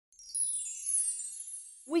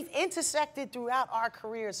We've intersected throughout our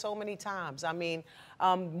careers so many times. I mean,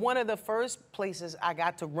 one of the first places I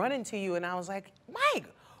got to run into you, and I was like, Mike,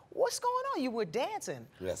 what's going on? You were dancing.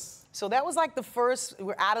 Yes. So that was like the first,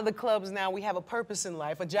 we're out of the clubs now, we have a purpose in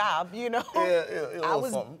life, a job, you know? Yeah, I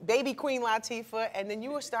was baby Queen Latifah, and then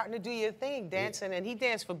you were starting to do your thing, dancing, and he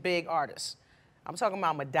danced for big artists. I'm talking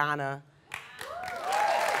about Madonna.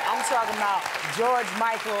 I'm talking about George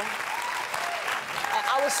Michael.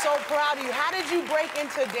 I was so proud of you. How did you break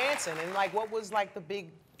into dancing? And like, what was like the big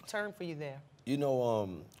turn for you there? You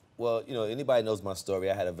know, well, you know, anybody knows my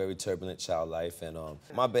story. I had a very turbulent child life, and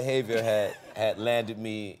my behavior had landed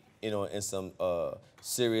me, you know, in some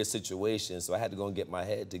serious situations. So I had to go and get my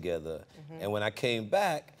head together. And when I came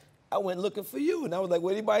back, I went looking for you, and I was like,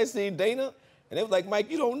 well, anybody seen Dana? And they was like,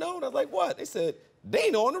 Mike, you don't know? And I was like, what? They said,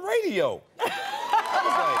 Dana on the radio. I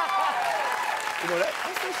was like, you know, that's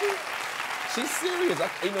what she's serious.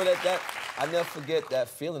 You know, I never forget that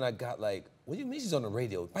feeling I got like, what do you mean she's on the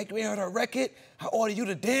radio? Mike, you ain't heard her record? I ordered you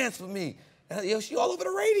to dance for me. And yo, she all over the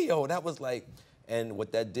radio. And that was like, and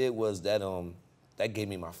what that did was that gave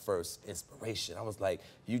me my first inspiration. I was like,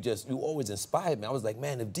 you always inspired me. I was like,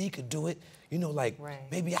 man, if D could do it, you know, like,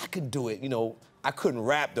 maybe I could do it. You know, I couldn't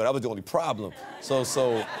rap though, that was the only problem.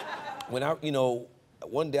 So when you know,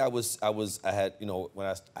 one day I had, you know,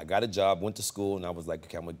 when I got a job, went to school, and I was like,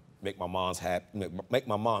 okay, I'm gonna make my mom's happy, make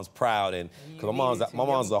my mom's proud, and because my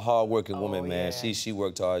mom's a hard-working woman, man. She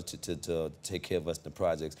worked hard to take care of us in the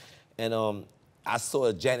projects, and I saw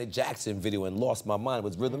a Janet Jackson video and lost my mind. It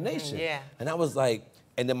was Rhythm Nation, and I was like,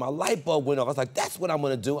 and then my light bulb went off. I was like, that's what I'm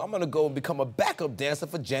gonna do. I'm gonna go and become a backup dancer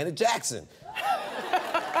for Janet Jackson.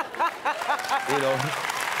 You know.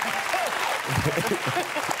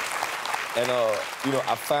 And, you know,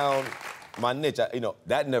 I found my niche. You know,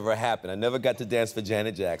 that never happened. I never got to dance for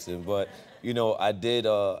Janet Jackson, but, you know, I did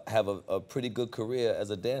have a pretty good career as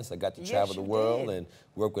a dancer. I got to travel the world and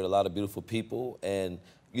work with a lot of beautiful people. And,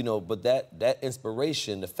 you know, but that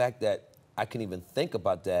inspiration, the fact that I can even think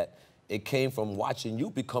about that, it came from watching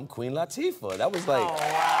you become Queen Latifah. That was like, you know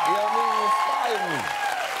what I mean? It inspired me.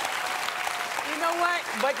 You know what?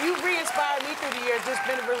 But you re-inspired me through the years. It's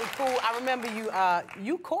been really cool. I remember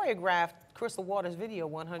you choreographed Crystal Waters' video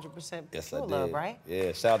 100% Yes, Pure I did. Love, right?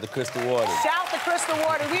 Yeah, shout out to Crystal Waters. Shout out to Crystal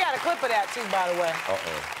Waters. We had a clip of that too, by the way.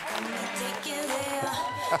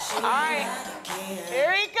 All right.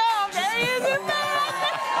 Here he comes. There he is.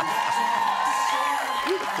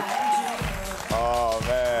 Oh,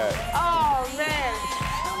 man. Oh, man.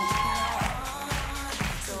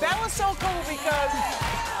 That was so cool because...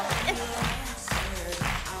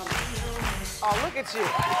 Oh, look at you.